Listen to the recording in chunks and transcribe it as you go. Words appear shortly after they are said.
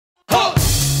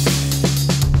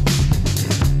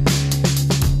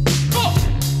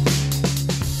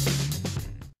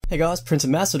Hey guys, Prince of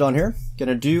Mastodon here.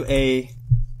 Gonna do a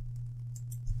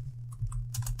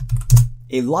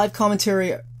live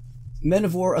commentary Men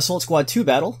of War Assault Squad 2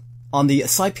 battle on the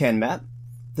Saipan map.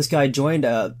 This guy joined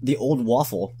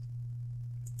TheOldWaffle.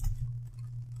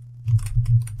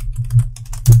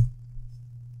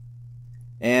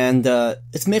 And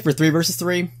it's made for 3 versus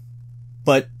 3,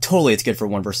 but totally it's good for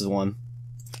 1 versus 1.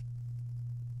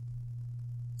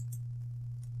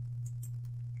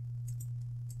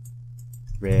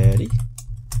 Ready?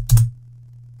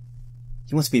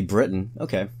 He wants to be Britain.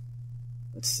 Okay.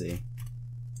 Let's see.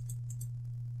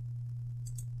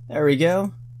 There we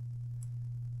go.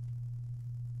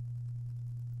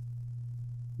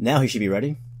 Now he should be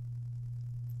ready.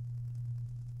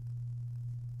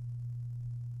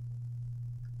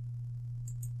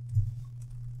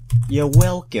 You're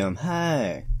welcome.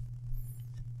 Hi.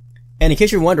 And in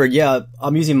case you're wondering, yeah,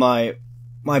 I'm using my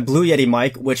Blue Yeti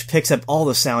mic, which picks up all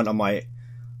the sound on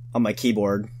my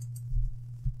keyboard.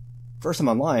 First time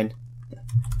online.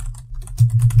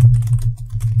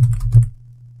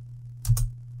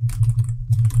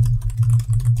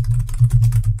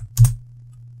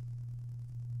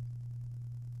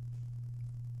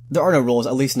 There are no rules,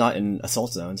 at least not in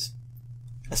assault zones,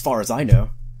 as far as I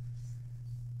know.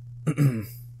 Here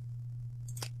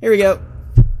we go.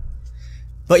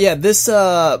 But yeah, this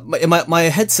my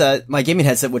headset, my gaming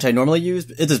headset, which I normally use,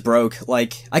 it just broke.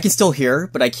 Like, I can still hear,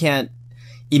 but I can't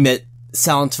emit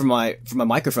sounds from my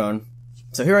microphone.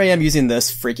 So here I am using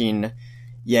this freaking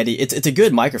Yeti. It's a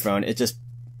good microphone. It just,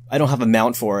 I don't have a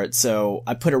mount for it, so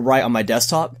I put it right on my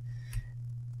desktop,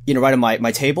 you know, right on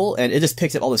my table, and it just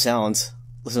picks up all the sounds.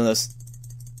 Listen to this.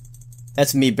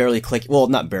 That's me barely clicking. Well,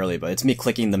 not barely, but it's me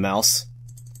clicking the mouse.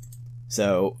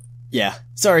 So yeah,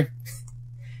 sorry.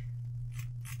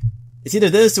 It's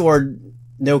either this or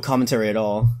no commentary at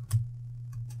all,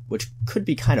 which could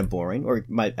be kind of boring, or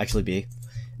might actually be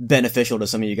beneficial to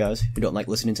some of you guys who don't like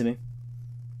listening to me.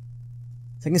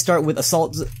 So I can start with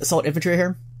assault infantry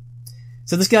here.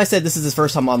 So this guy said this is his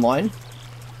first time online.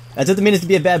 That doesn't mean it's to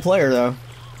be a bad player, though.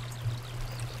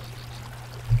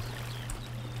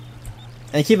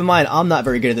 And keep in mind, I'm not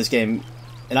very good at this game,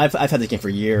 and I've had this game for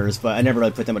years, but I never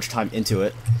really put that much time into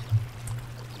it.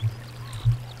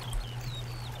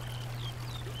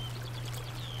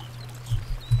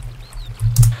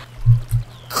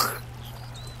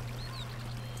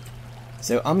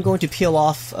 So I'm going to peel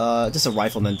off just a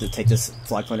rifleman to take this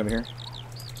flag point over here.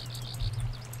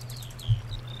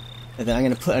 And then I'm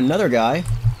going to put another guy.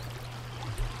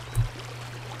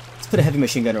 Let's put a heavy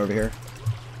machine gunner over here.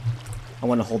 I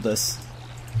want to hold this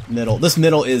middle. This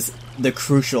middle is the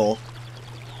crucial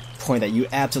point that you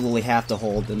absolutely have to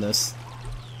hold in this.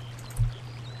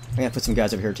 I'm going to put some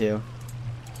guys over here too.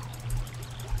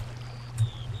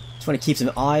 Just want to keep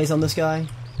some eyes on this guy.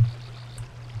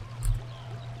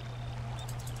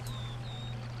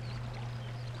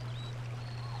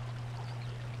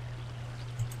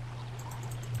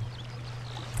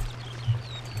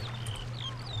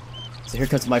 So here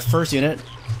comes my first unit.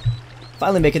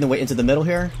 Finally making the way into the middle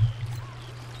here.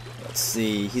 Let's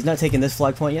see. He's not taking this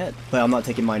flag point yet, but I'm not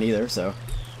taking mine either, so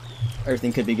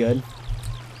everything could be good.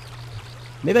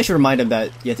 Maybe I should remind him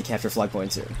that you have to capture flag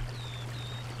points here.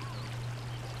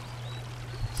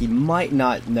 He might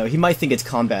not know. He might think it's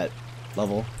combat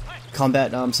level.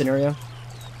 Combat scenario.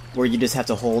 Where you just have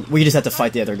to hold, where you just have to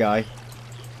fight the other guy.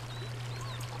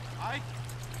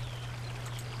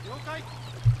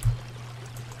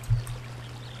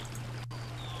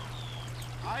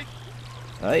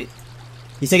 Alright.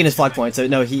 He's taking his flag point, so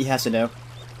no, he has to know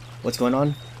what's going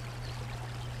on.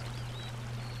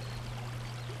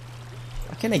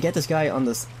 Why can't I get this guy on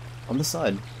this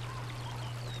side?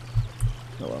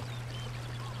 Oh well.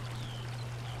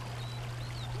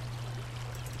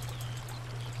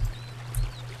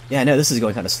 Yeah, I know this is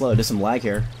going kind of slow. There's some lag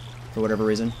here, for whatever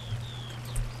reason.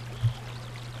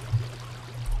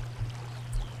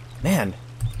 Man,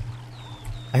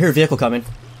 I hear a vehicle coming.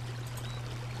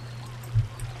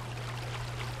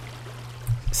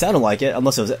 Sounded like it,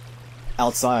 unless it was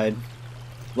outside.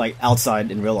 Like, outside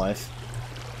in real life.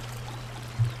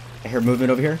 I hear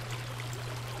movement over here.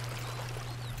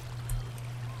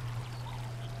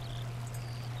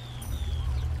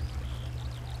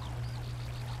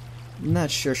 I'm not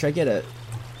sure. Should I get a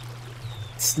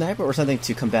sniper or something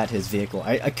to combat his vehicle?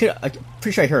 I'm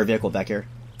pretty sure I hear a vehicle back here.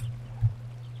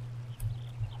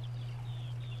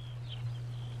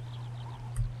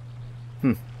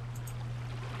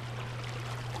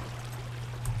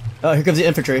 Oh, here comes the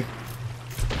infantry.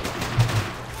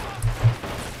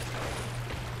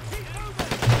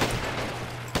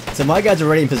 So my guys are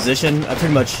already in position. I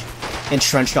pretty much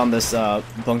entrenched on this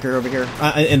bunker over here,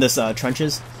 in this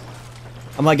trenches.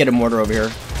 I might get a mortar over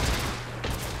here.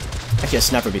 Actually, a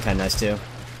sniper would be kind of nice too.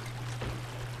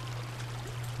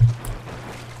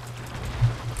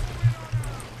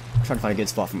 I'm trying to find a good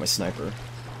spot for my sniper.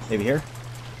 Maybe here?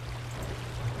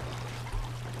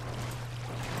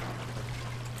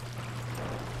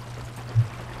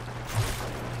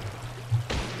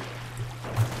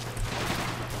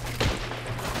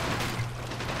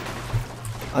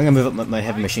 I'm gonna move up my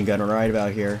heavy machine gun right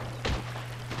about here.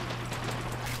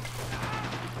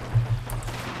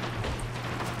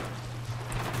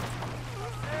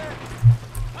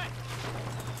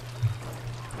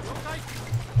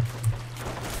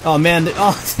 Oh man,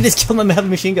 oh, they just killed my heavy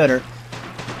machine gunner.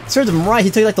 Serves him right, he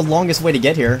took like the longest way to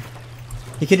get here.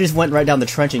 He could've just went right down the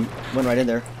trench and went right in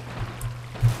there.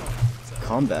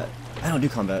 Combat? I don't do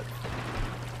combat.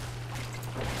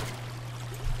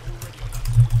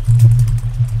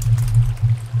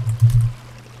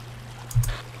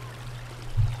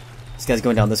 This guy's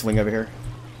going down this wing over here.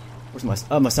 Where's my...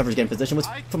 Oh, my sniper's getting in position. Let's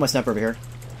put my sniper over here.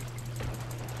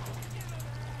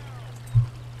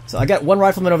 So I got one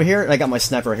rifleman over here, and I got my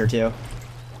sniper right here too.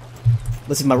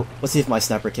 Let's see if my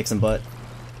sniper kicks some butt.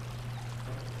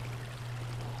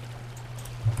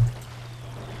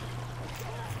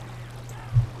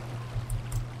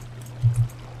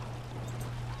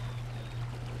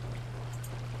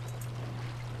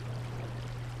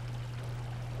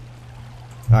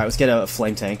 Alright, let's get a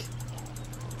flame tank.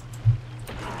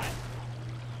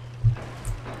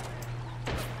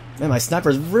 Man, my sniper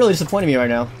is really disappointing me right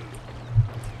now.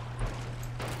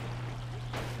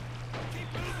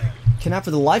 Cannot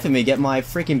for the life of me get my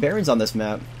freaking bearings on this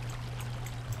map.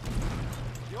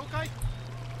 You okay?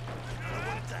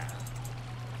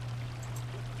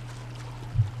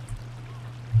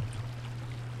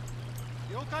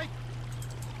 You okay?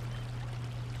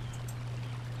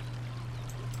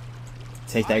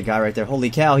 Take that guy right there. Holy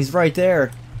cow, he's right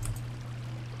there.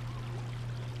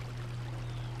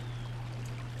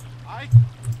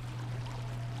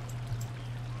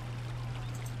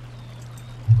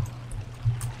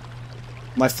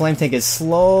 My flame tank is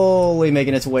slowly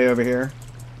making its way over here.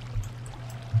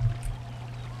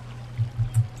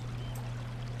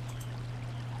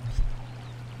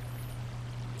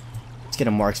 Let's get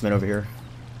a marksman over here.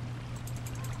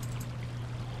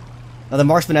 Now the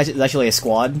marksman is actually a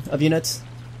squad of units.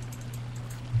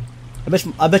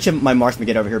 I bet you my marksman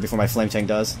get over here before my flame tank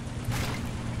does.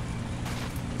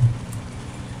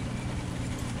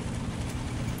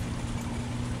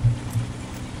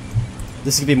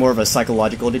 This could be more of a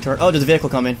psychological deterrent. Oh, there's a vehicle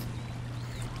coming.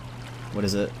 What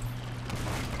is it?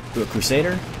 Ooh, a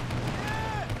Crusader?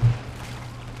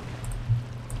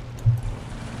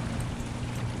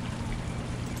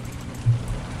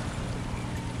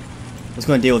 Let's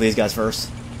go and deal with these guys first.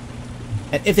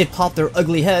 And if they pop their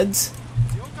ugly heads,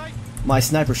 my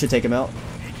sniper should take them out.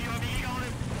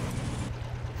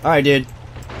 Alright, dude.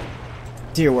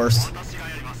 Do your worst.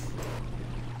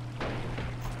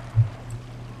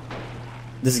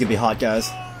 This is gonna be hot, guys.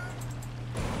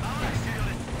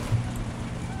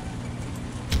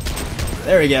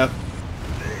 There we go.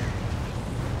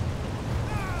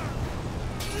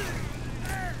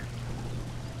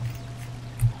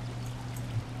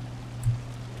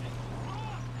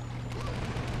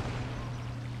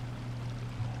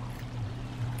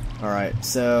 Alright,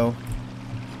 so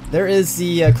there is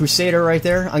the Crusader right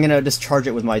there. I'm gonna just charge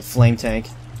it with my flame tank.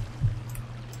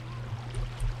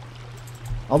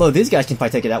 Although these guys can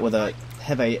probably take it out with a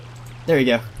heavy... There you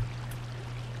go.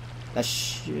 That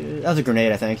was a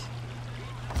grenade, I think.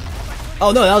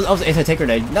 Oh no, that was an anti-tank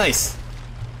grenade. Nice!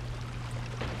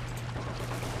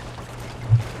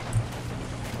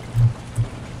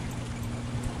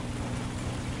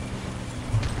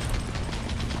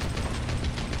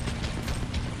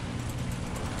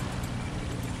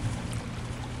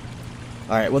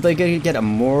 Alright, well they get a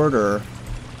mortar.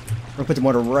 We're gonna put the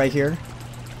mortar right here.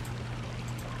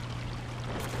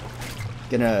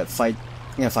 Gonna fight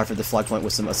for the flag point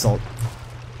with some assault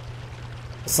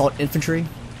infantry.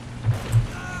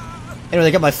 Anyway,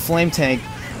 they got my flame tank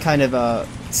kind of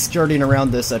skirting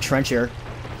around this trench here.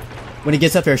 When he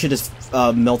gets up here, I should just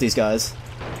melt these guys.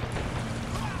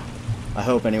 I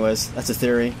hope, anyways. That's a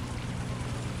theory.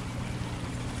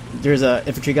 There's a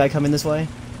infantry guy coming this way.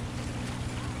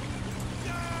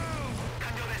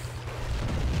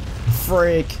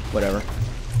 Freak. Whatever.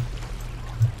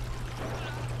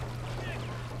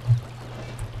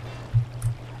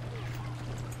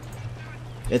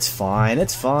 It's fine,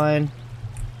 it's fine.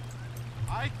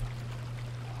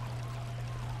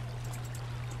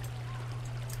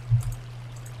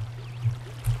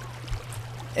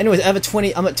 Anyways, I'm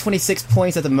at 26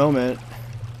 points at the moment.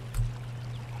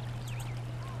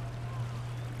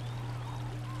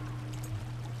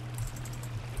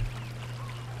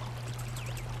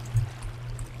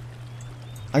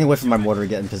 I'm gonna wait for my mortar to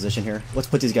get in position here. Let's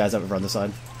put these guys up around the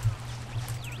side.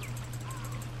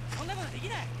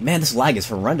 Man, this lag is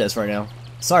horrendous right now.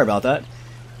 Sorry about that.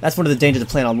 That's one of the dangers of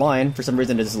playing online. For some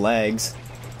reason it just lags.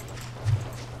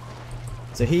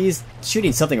 So he's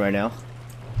shooting something right now.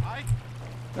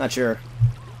 Not sure.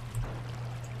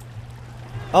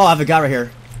 Oh, I have a guy right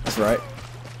here. That's right.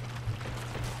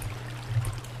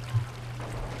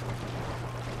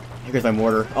 Here goes my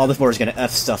mortar. Oh, this mortar's gonna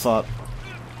F stuff up.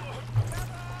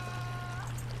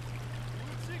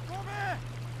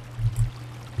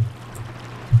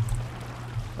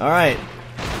 Alright.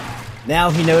 Now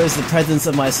he knows the presence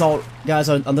of my assault guys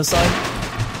on this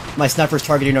side. My sniper's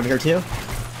targeting over here too.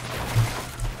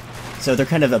 So they're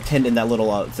kind of pinned in that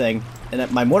little thing. And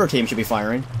my mortar team should be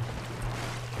firing.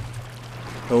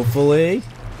 Hopefully.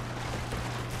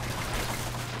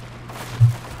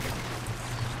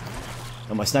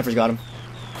 Oh, my sniper's got him.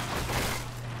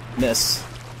 Miss.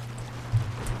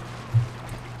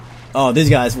 Oh, these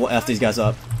guys will F these guys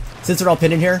up. Since they're all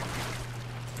pinned in here,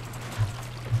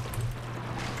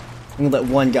 I'm gonna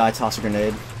let one guy toss a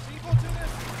grenade.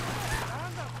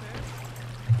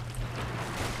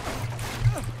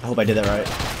 I hope I did that right.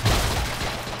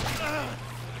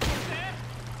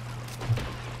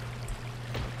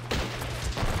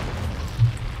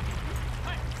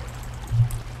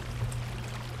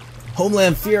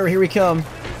 Homeland Fear, here we come.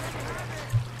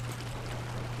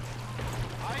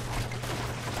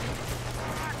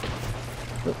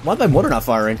 Why is my mortar not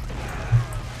firing?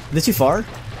 Is this too far?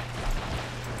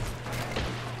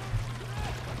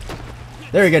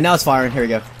 There we go, now it's firing. Here we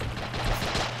go.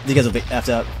 These guys will be effed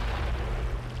up.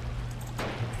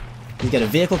 He's got a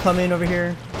vehicle coming over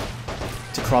here.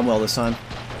 To Cromwell this time.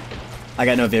 I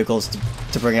got no vehicles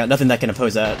to bring out. Nothing that can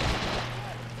oppose that.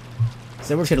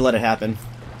 So we're just gonna let it happen.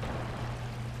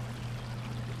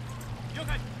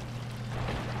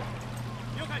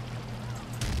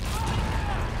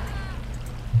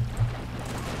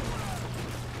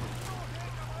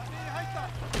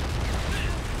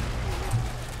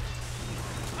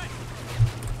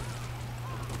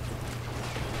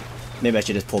 Maybe I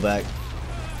should just pull back.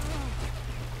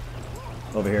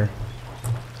 Over here.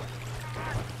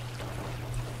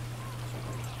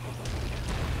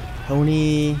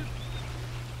 Honi.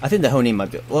 I think the Honi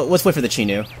might be. Well, let's wait for the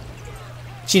Chinu.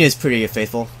 Chinu is pretty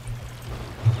faithful.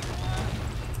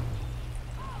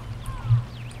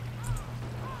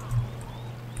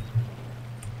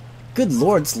 Good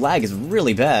lord, this lag is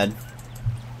really bad.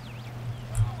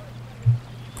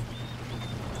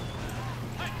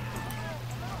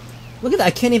 Look at that,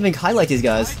 I can't even highlight these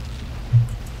guys.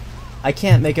 I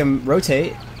can't make them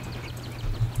rotate.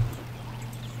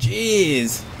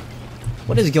 Jeez.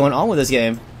 What is going on with this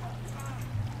game?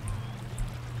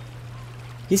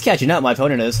 He's catching up, my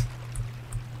opponent is.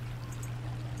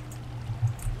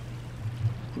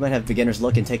 He might have beginner's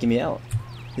luck in taking me out.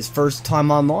 His first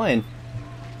time online.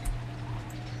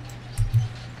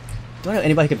 Do I know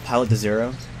anybody who can pilot to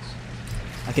zero?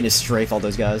 I can just strafe all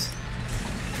those guys.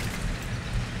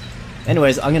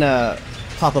 Anyways, I'm gonna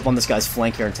pop up on this guy's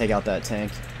flank here and take out that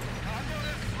tank.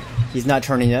 He's not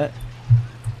turning yet.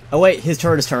 Oh wait, his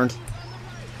turret is turned.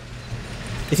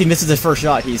 If he misses his first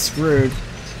shot, he's screwed.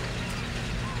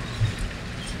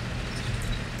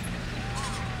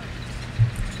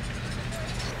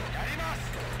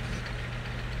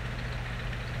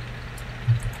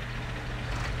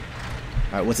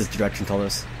 Alright, what's his direction told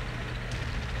us?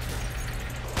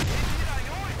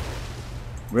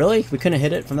 Really? We couldn't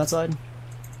hit it from that side?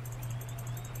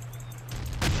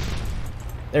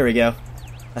 There we go.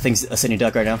 I think it's a sitting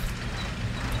duck right now.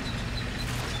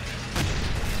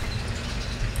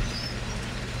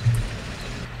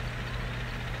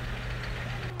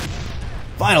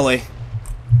 Finally!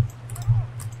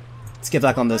 Let's get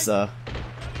back on this,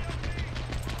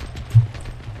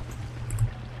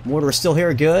 Mortar is still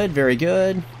here, good, very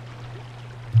good.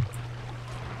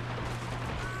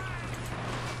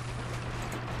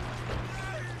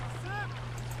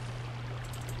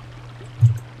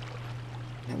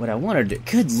 What I want to do...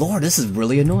 Good lord, this is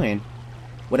really annoying.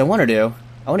 What I want to do...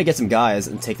 I want to get some guys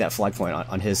and take that flag point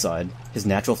on his side. His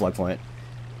natural flag point.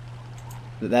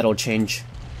 That'll change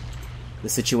the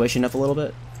situation up a little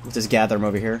bit. Let's just gather them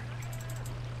over here.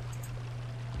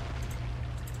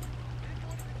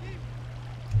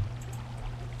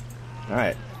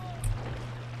 Alright.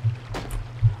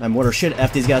 My mortar should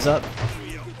F these guys up.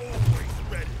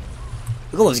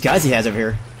 Look at all those guys he has over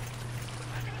here.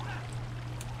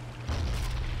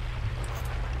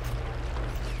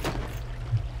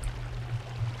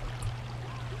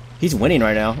 He's winning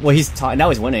right now. Well, now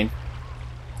he's winning.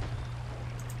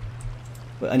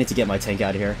 But I need to get my tank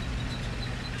out of here.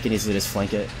 I can easily just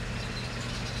flank it.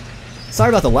 Sorry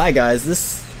about the lag,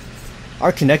 guys.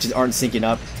 Our connections aren't syncing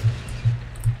up.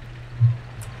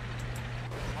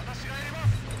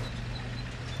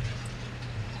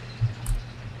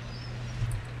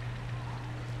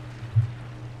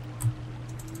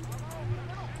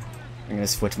 I'm gonna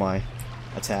switch my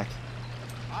attack.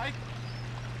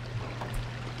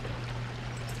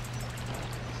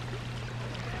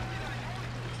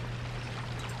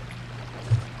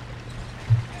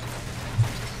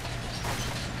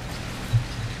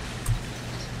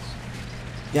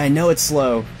 Yeah, I know it's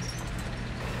slow.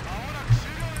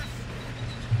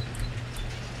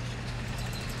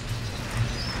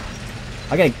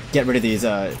 I gotta get rid of these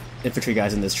infantry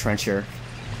guys in this trench here.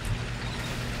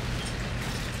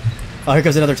 Oh, here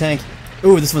comes another tank.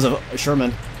 Ooh, this was a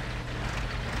Sherman.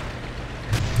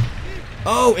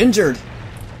 Oh, injured!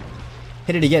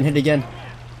 Hit it again, hit it again.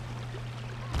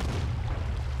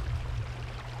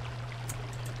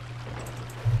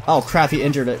 Oh crap, he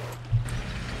injured it.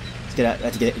 Let's I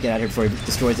have to get out of here before he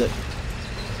destroys it.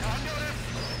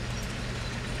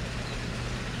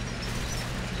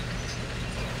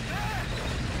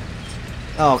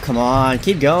 Oh, come on.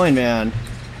 Keep going, man.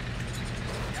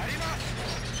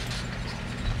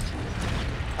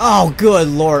 Oh, good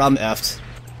lord, I'm effed.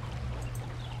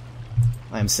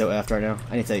 I am so effed right now.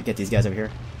 I need to get these guys over here.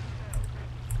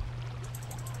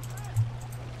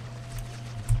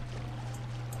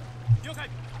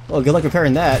 Well, good luck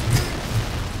repairing that.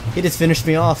 He just finished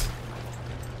me off.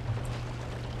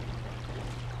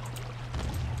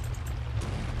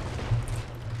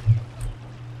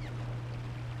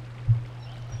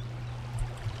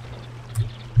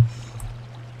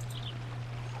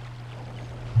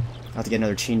 I'll have to get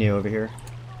another Chino over here.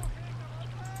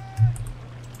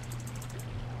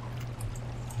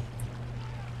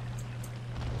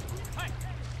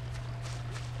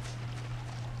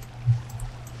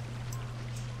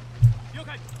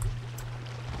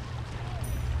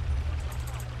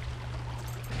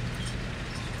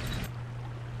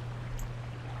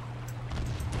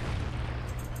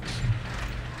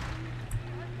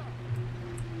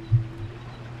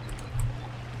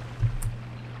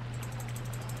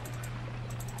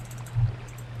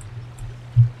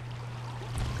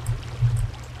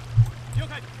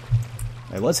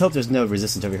 Alright, let's hope there's no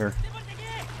resistance over here.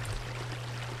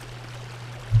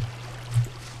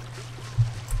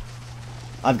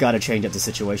 I've got to change up the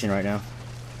situation right now.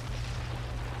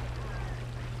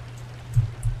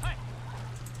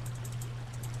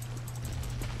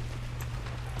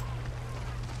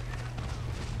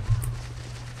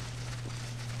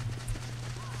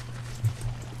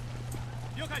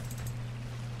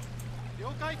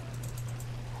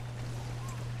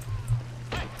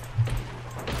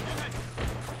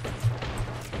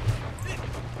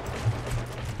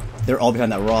 They're all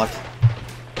behind that rock.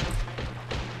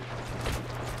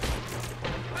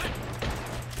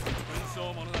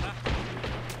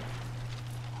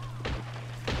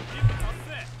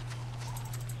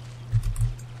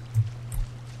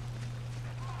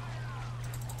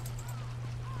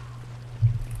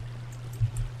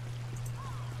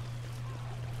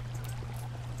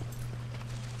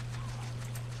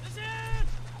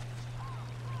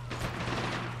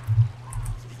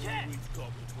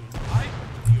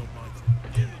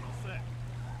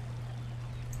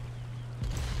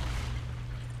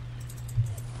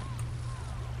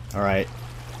 Alright.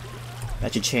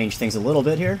 That should change things a little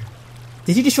bit here.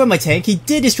 Did he destroy my tank? He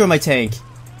did destroy my tank!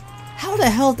 How the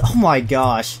hell? Oh my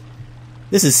gosh.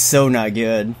 This is so not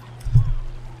good.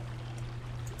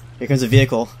 Here comes a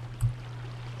vehicle.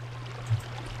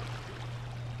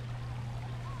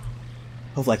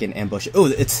 Hopefully I can ambush it. Oh,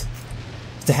 it's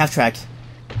a half track.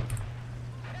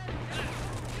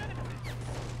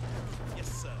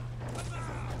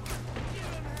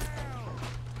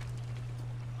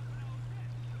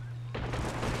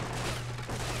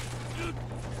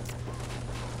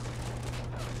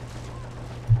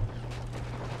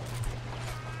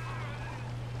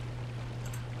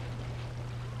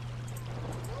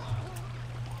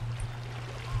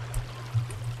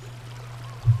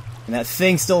 And that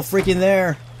thing's still freaking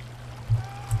there.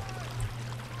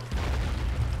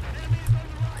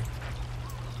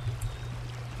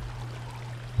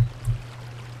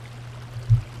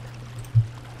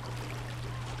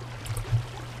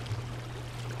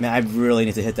 Man, I really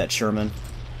need to hit that Sherman.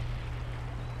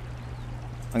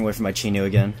 I'm gonna wait for my Chino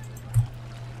again.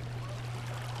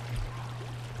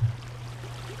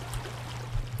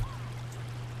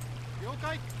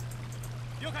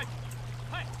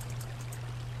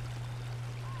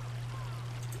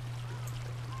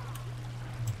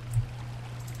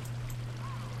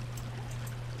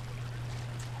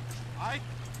 はい。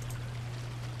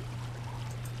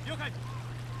了解。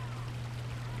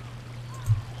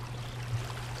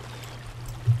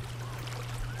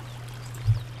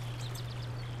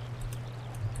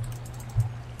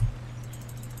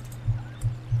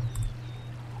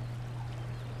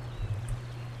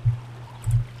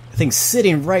The thing's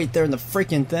sitting right there in the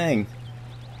freaking thing.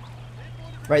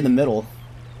 Right in the middle.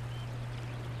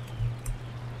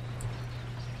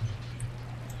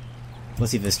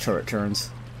 Let's see if this turret turns.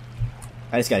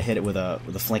 I just gotta hit it with a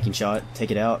flanking shot,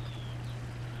 take it out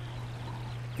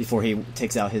before he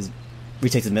takes out his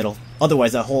retakes the middle.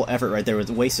 Otherwise, that whole effort right there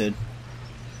was wasted.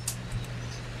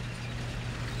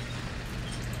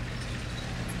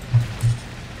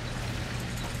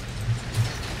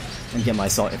 And get my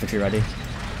assault infantry ready.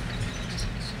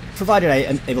 Provided I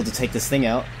am able to take this thing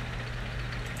out.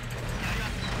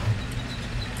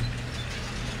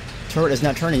 Turret is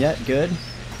not turning yet. Good.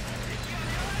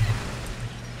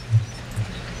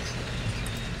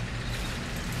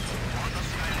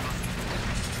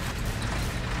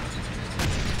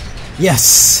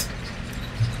 Yes!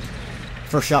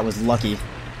 First shot was lucky.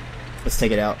 Let's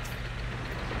take it out.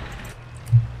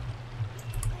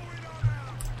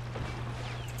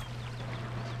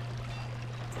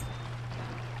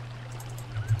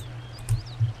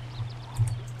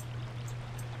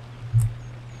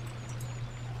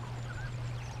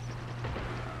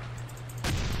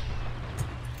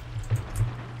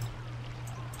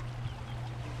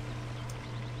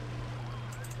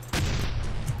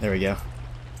 There we go.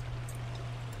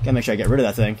 Gotta make sure I get rid of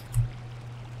that thing.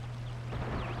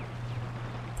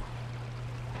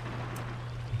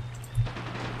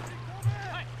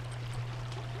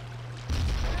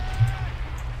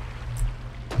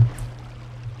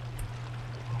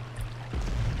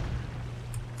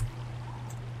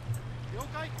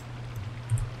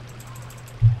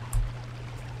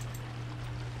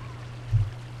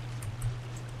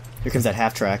 Here comes that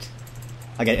half track.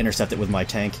 I gotta intercept it with my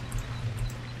tank.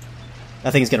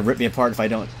 That thing's gonna rip me apart if I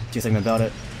don't do something about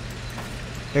it.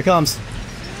 Here it comes.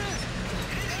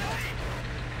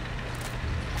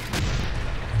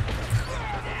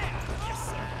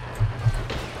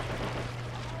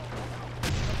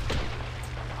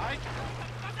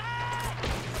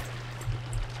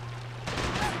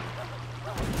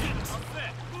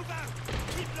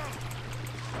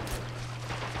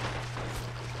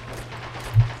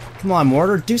 Come on,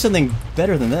 Mortar, do something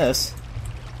better than this.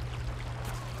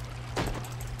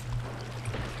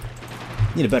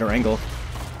 Need a better angle.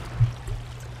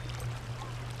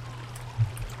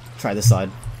 Try this side.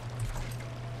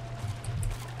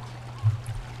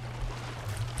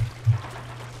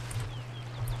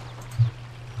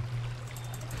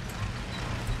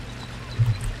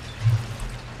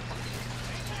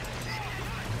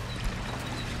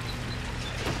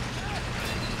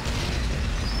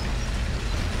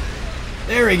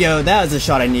 There we go, that was the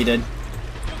shot I needed.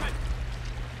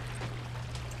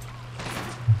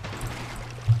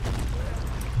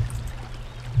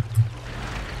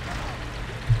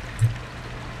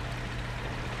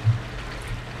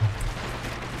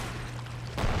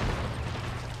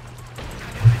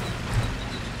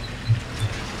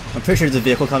 I'm pretty sure there's a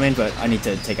vehicle coming, but I need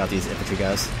to take out these infantry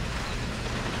guys.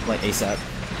 Like ASAP.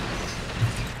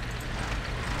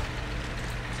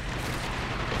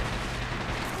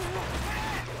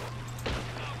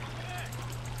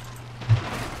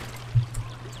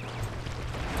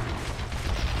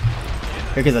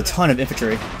 Here gets a ton of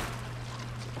infantry.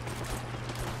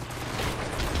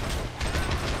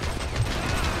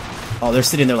 Oh, they're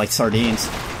sitting there like sardines.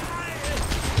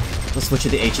 Let's switch to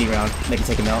the HE round. They can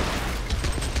take him out.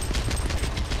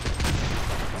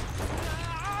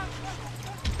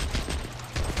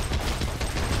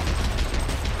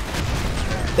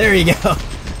 There you go.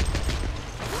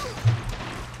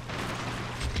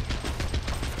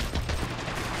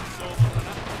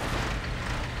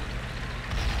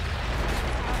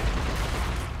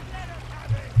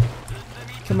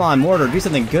 Come on, Mortar, do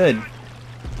something good.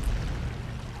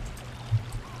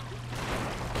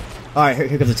 Alright, here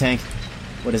comes the tank.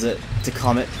 What is it? It's a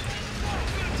Comet.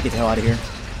 Let's get the hell out of here.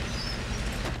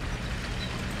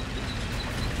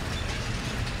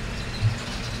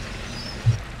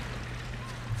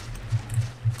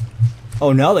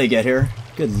 Oh, now they get here.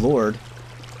 Good lord.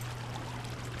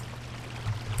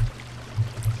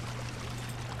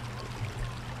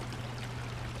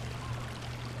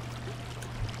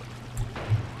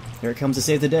 Here it comes to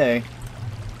save the day.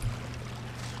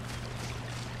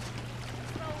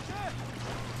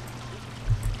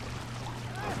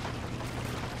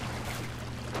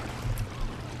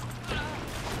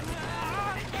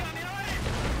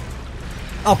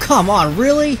 Oh, come on,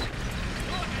 really?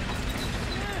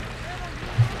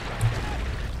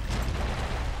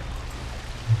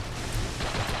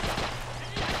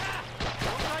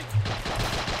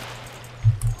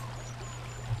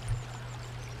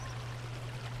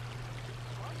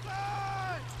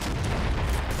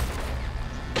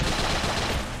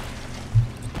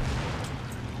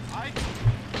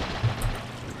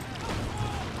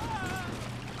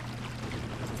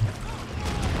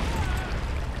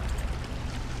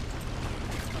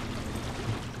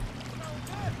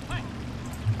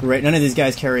 Great, none of these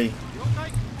guys carry... 了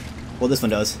解 Well, this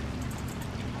one does.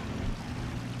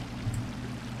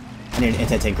 I need an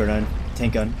anti-tank grenade.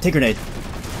 Tank gun. Tank grenade.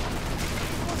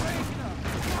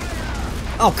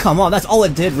 Oh, come on, that's all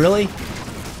it did, really? 了解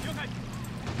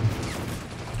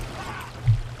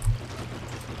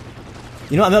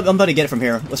You know what, I'm about to get it from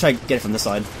here. Let's try to get it from this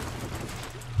side.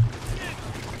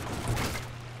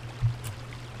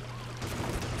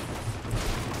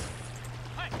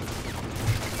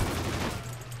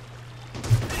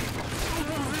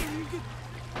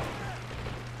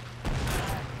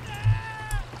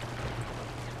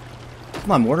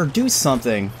 Come on, mortar, do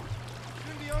something.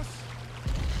 準備よし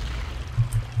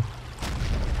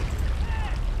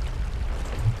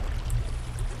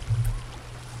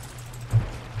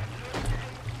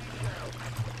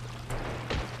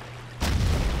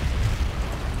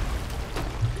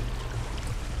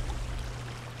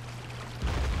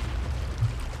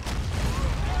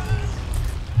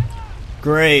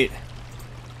Great.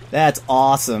 That's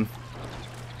awesome.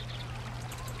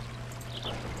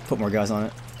 Put more guys on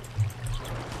it.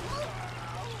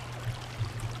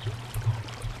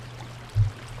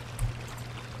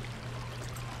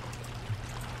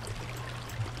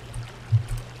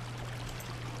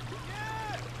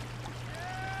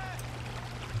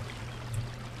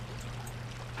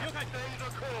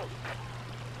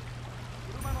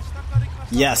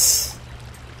 Yes.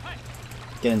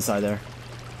 Get inside there.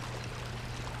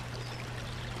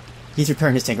 He's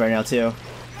repairing his tank right now too.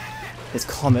 His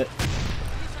Comet.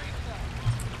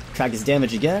 Track his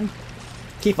damage again.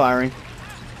 Keep firing.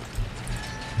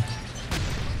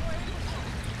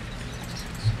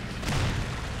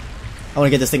 I want to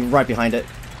get this thing right behind it.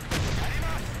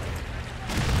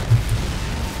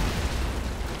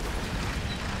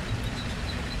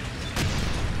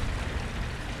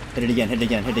 Hit it again, hit it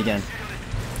again, hit it again.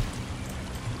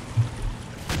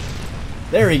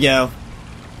 There we go.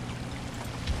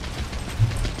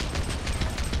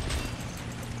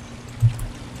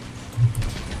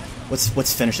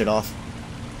 Let's finish it off.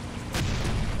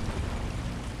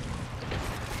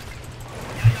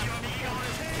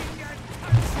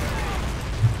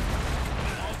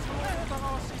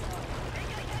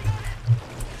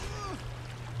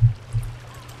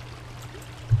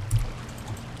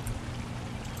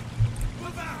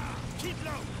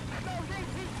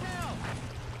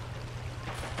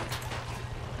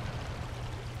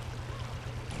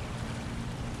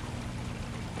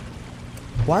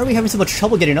 Why are we having so much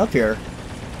trouble getting up here?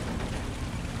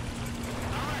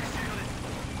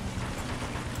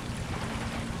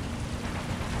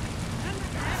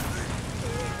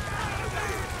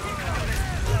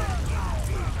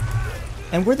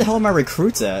 And where the hell are my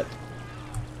recruits at?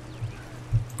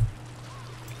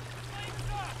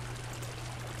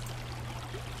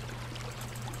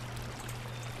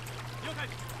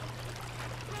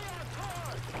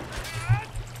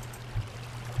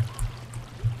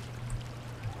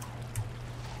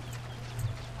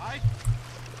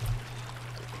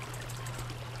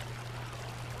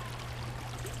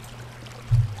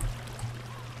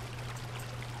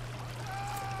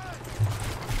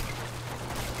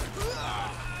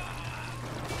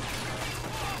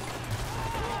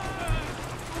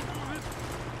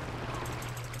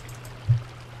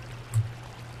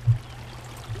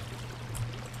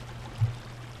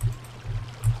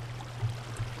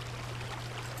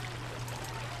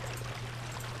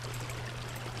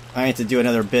 I need to do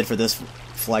another bid for this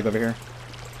flag over here.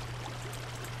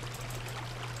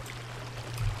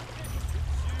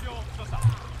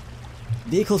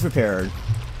 Vehicles repaired.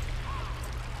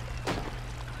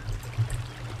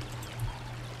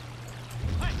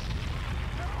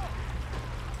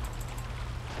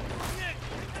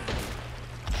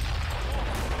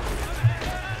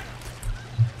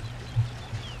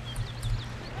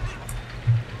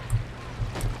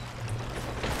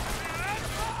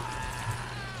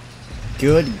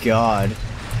 Good God.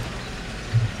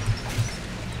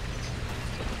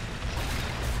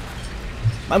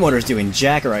 My motor's doing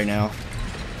jack right now.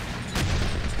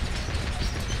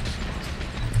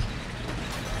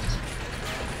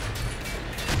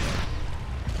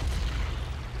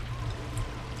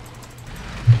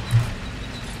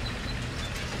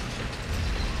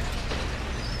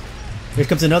 Here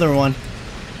comes another one.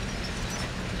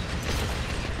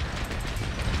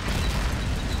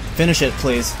 Finish it,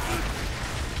 please.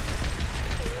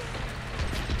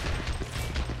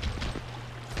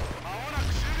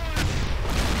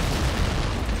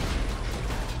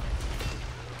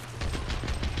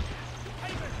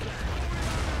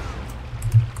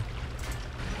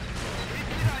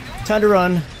 Time to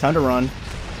run. Time to run.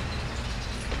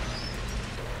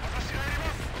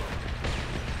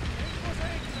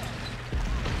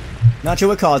 Not sure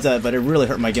what caused that, but it really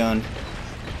hurt my gun.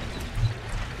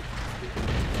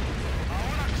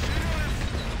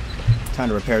 Time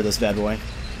to repair this bad boy.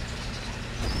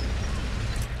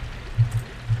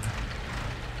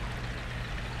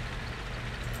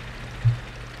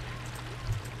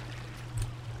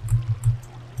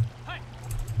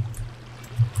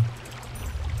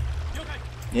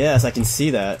 Yes, I can see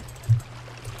that.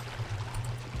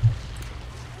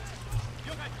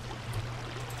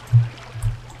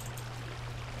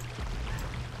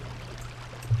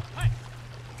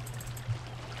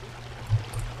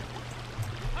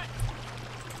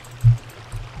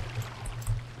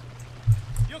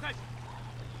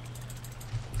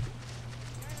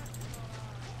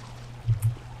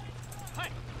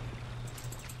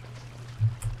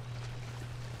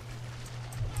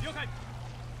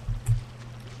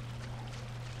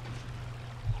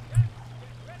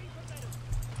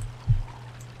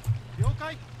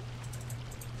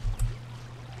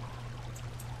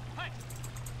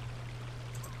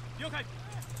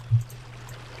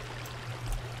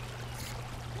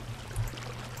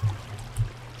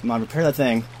 Come on, repair that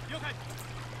thing.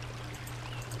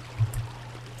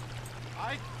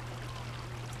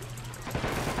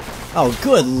 Oh,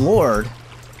 good lord.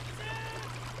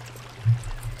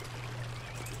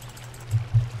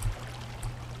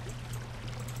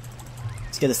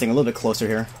 Let's get this thing a little bit closer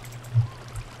here.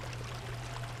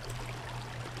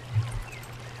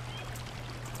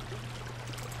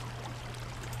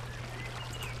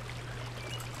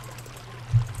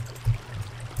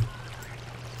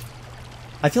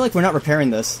 I feel like we're not repairing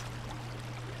this.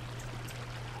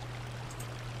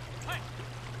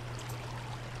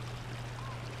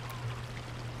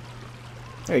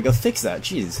 There you go, fix that,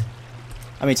 jeez.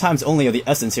 I mean, time's only of the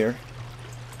essence here.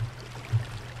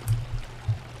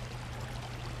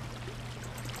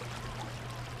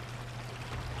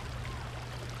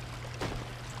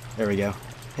 There we go.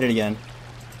 Hit it again.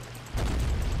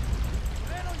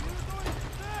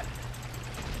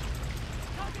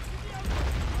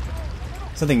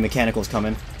 Something mechanical's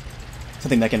coming.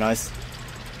 Something mechanized.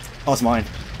 Oh, it's mine.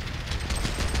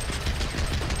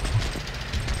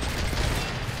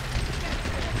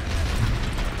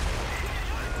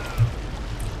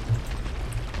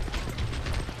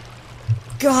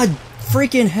 God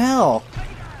freaking hell!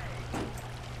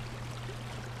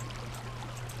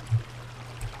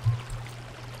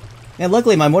 And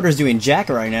luckily my motor's doing jack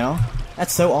right now.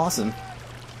 That's so awesome.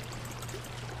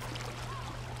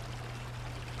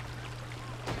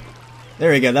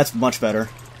 There you go, that's much better.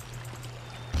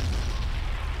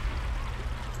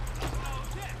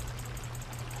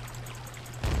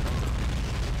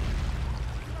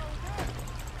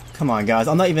 Come on, guys.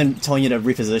 I'm not even telling you to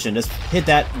reposition. Just hit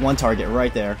that one target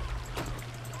right there.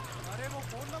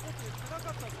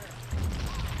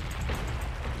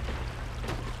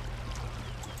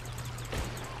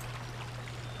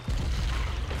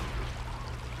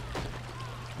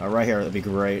 Oh, right here. That'd be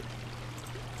great.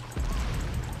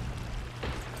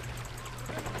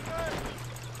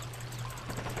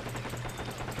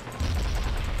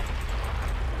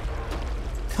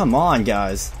 Come on,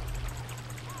 guys.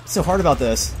 What's so hard about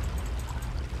this?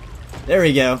 There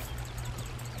we go.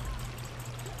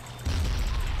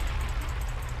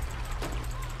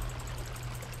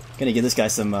 Gonna give this guy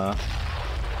some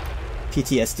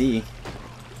PTSD.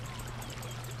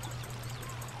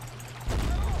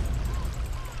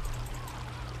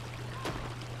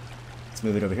 Let's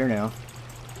move it over here now.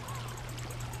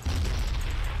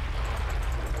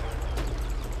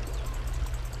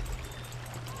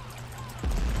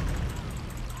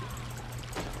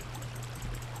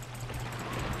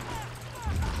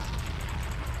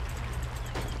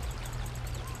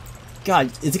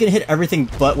 God, is it gonna hit everything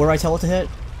but where I tell it to hit?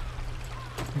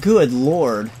 Good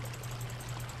lord.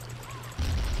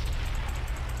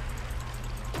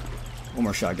 One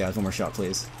more shot, guys. One more shot,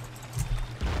 please.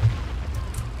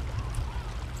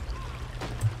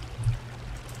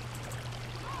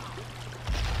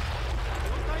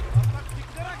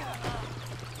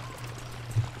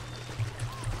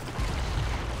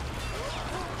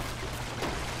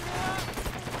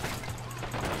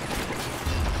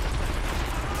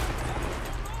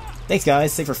 Thanks,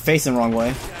 guys. Thanks for facing the wrong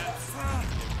way.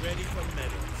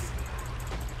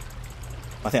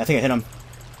 I think I hit him.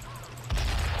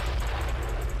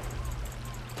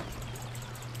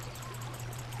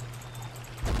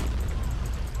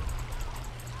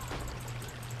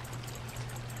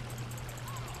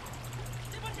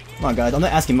 Come on, guys. I'm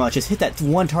not asking much. Just hit that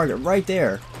one target right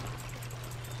there.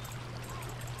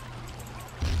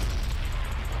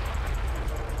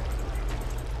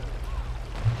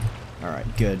 Alright,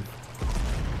 good.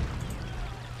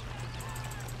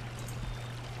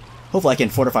 Hopefully I can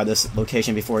fortify this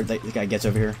location before the guy gets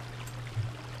over here.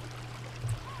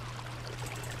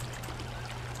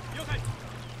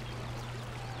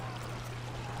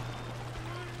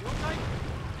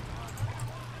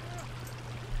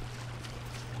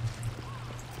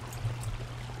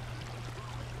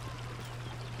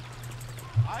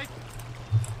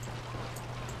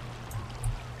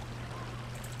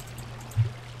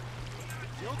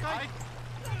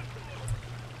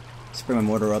 Let's bring my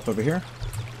mortar up over here.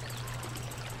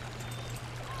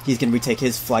 He's gonna retake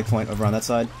his flag point over on that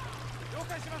side.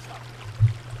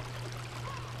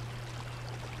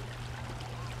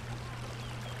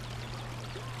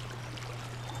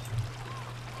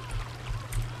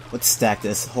 Let's stack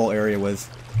this whole area with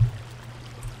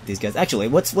these guys. Actually,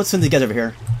 let's send these guys over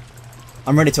here.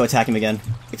 I'm ready to attack him again.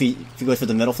 If he goes for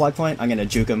the middle flag point, I'm gonna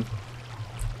juke him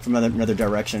from another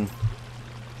direction.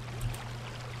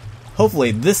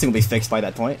 Hopefully this thing will be fixed by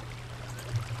that point.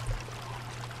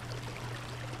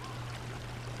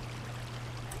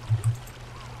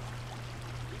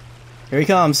 Here he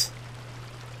comes.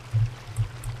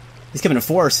 He's coming in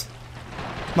force.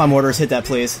 Come on, mortars, hit that,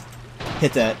 please.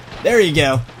 Hit that. There you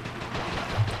go.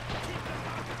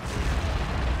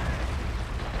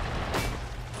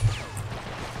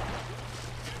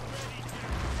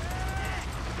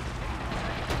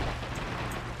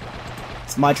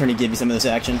 It's my turn to give you some of this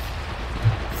action.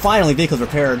 Finally, vehicles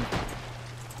repaired.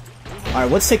 Alright,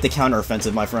 let's take the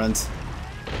counter-offensive, my friends.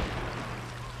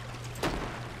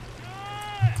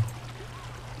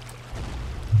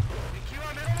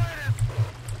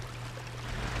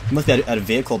 You must be at a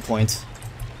vehicle point.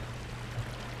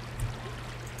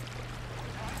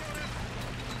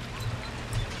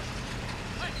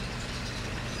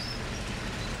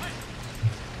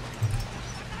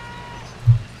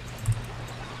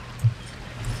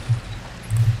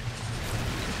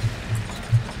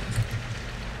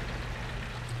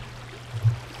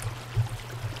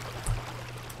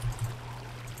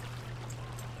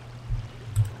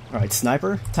 Alright,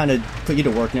 sniper, time to put you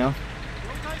to work now.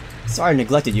 Sorry I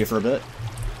neglected you for a bit.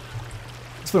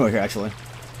 Let's put him over here, actually.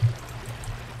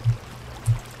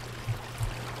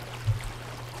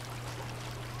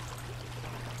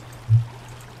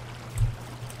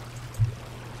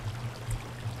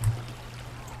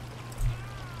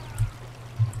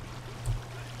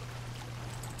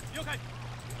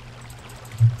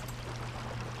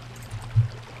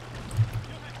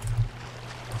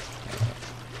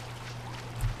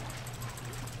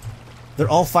 They're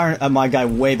all firing at my guy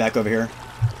way back over here.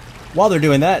 While they're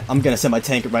doing that, I'm gonna send my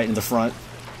tank right in the front.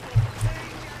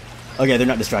 Okay, they're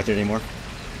not distracted anymore.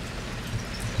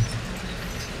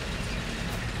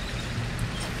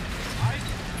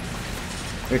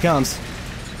 Here he comes.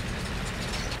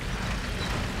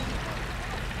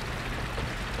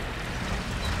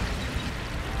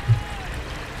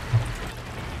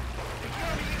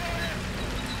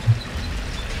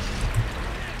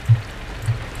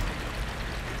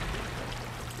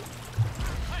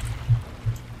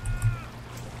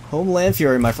 Homeland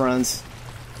Fury, my friends.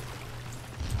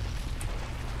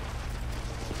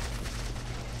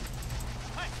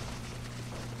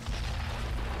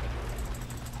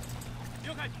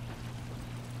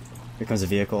 Here comes a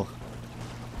vehicle.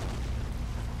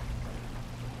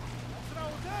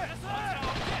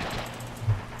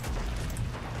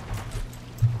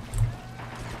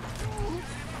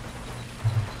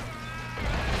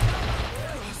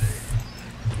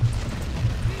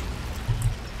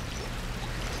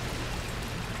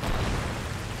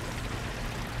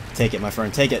 Take it, my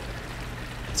friend, take it.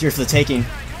 It's yours for the taking.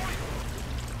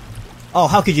 Oh,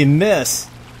 how could you miss?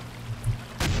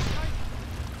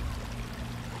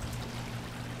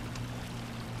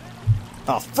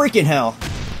 Oh, freaking hell.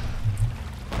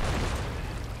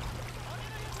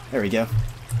 There we go.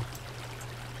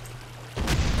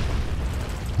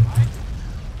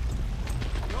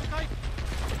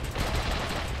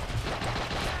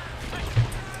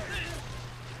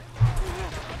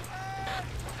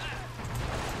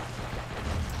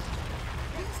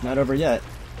 Not over yet.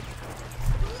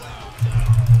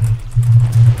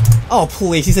 Oh,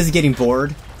 please. He says he's getting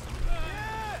bored.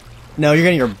 No, you're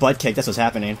getting your butt kicked. That's what's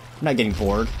happening. I'm not getting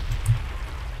bored.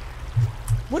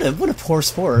 What a poor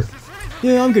sport.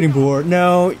 Yeah, I'm getting bored.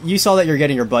 No, you saw that you're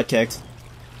getting your butt kicked.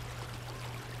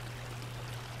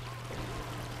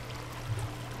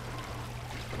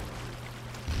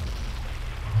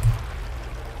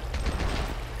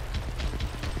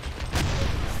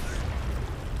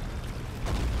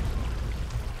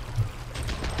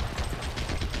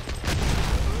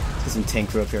 Some tank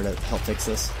crew up here to help fix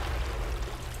this.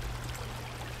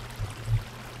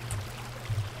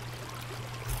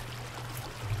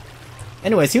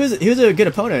 Anyways, he was a good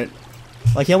opponent.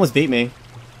 Like, he almost beat me.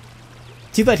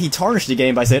 Too bad he tarnished the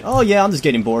game by saying, "Oh yeah, I'm just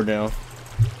getting bored now."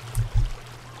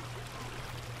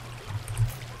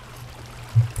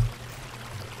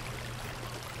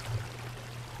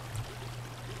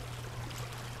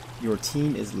 Your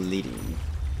team is leading.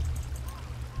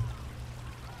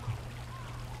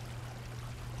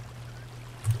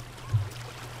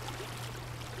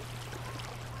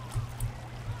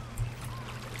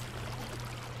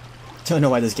 Don't know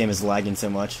why this game is lagging so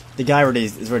much. The guy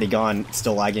is already gone,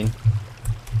 still lagging.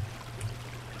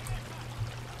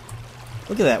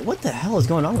 Look at that. What the hell is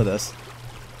going on with this?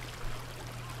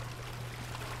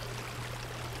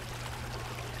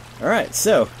 Alright,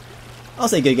 so I'll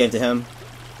say good game to him.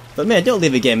 But man, don't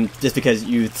leave a game just because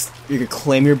you can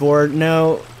claim you're bored.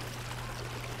 No.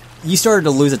 You started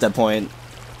to lose at that point.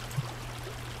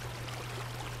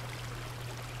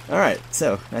 Alright,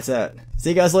 so that's that.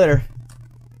 See you guys later.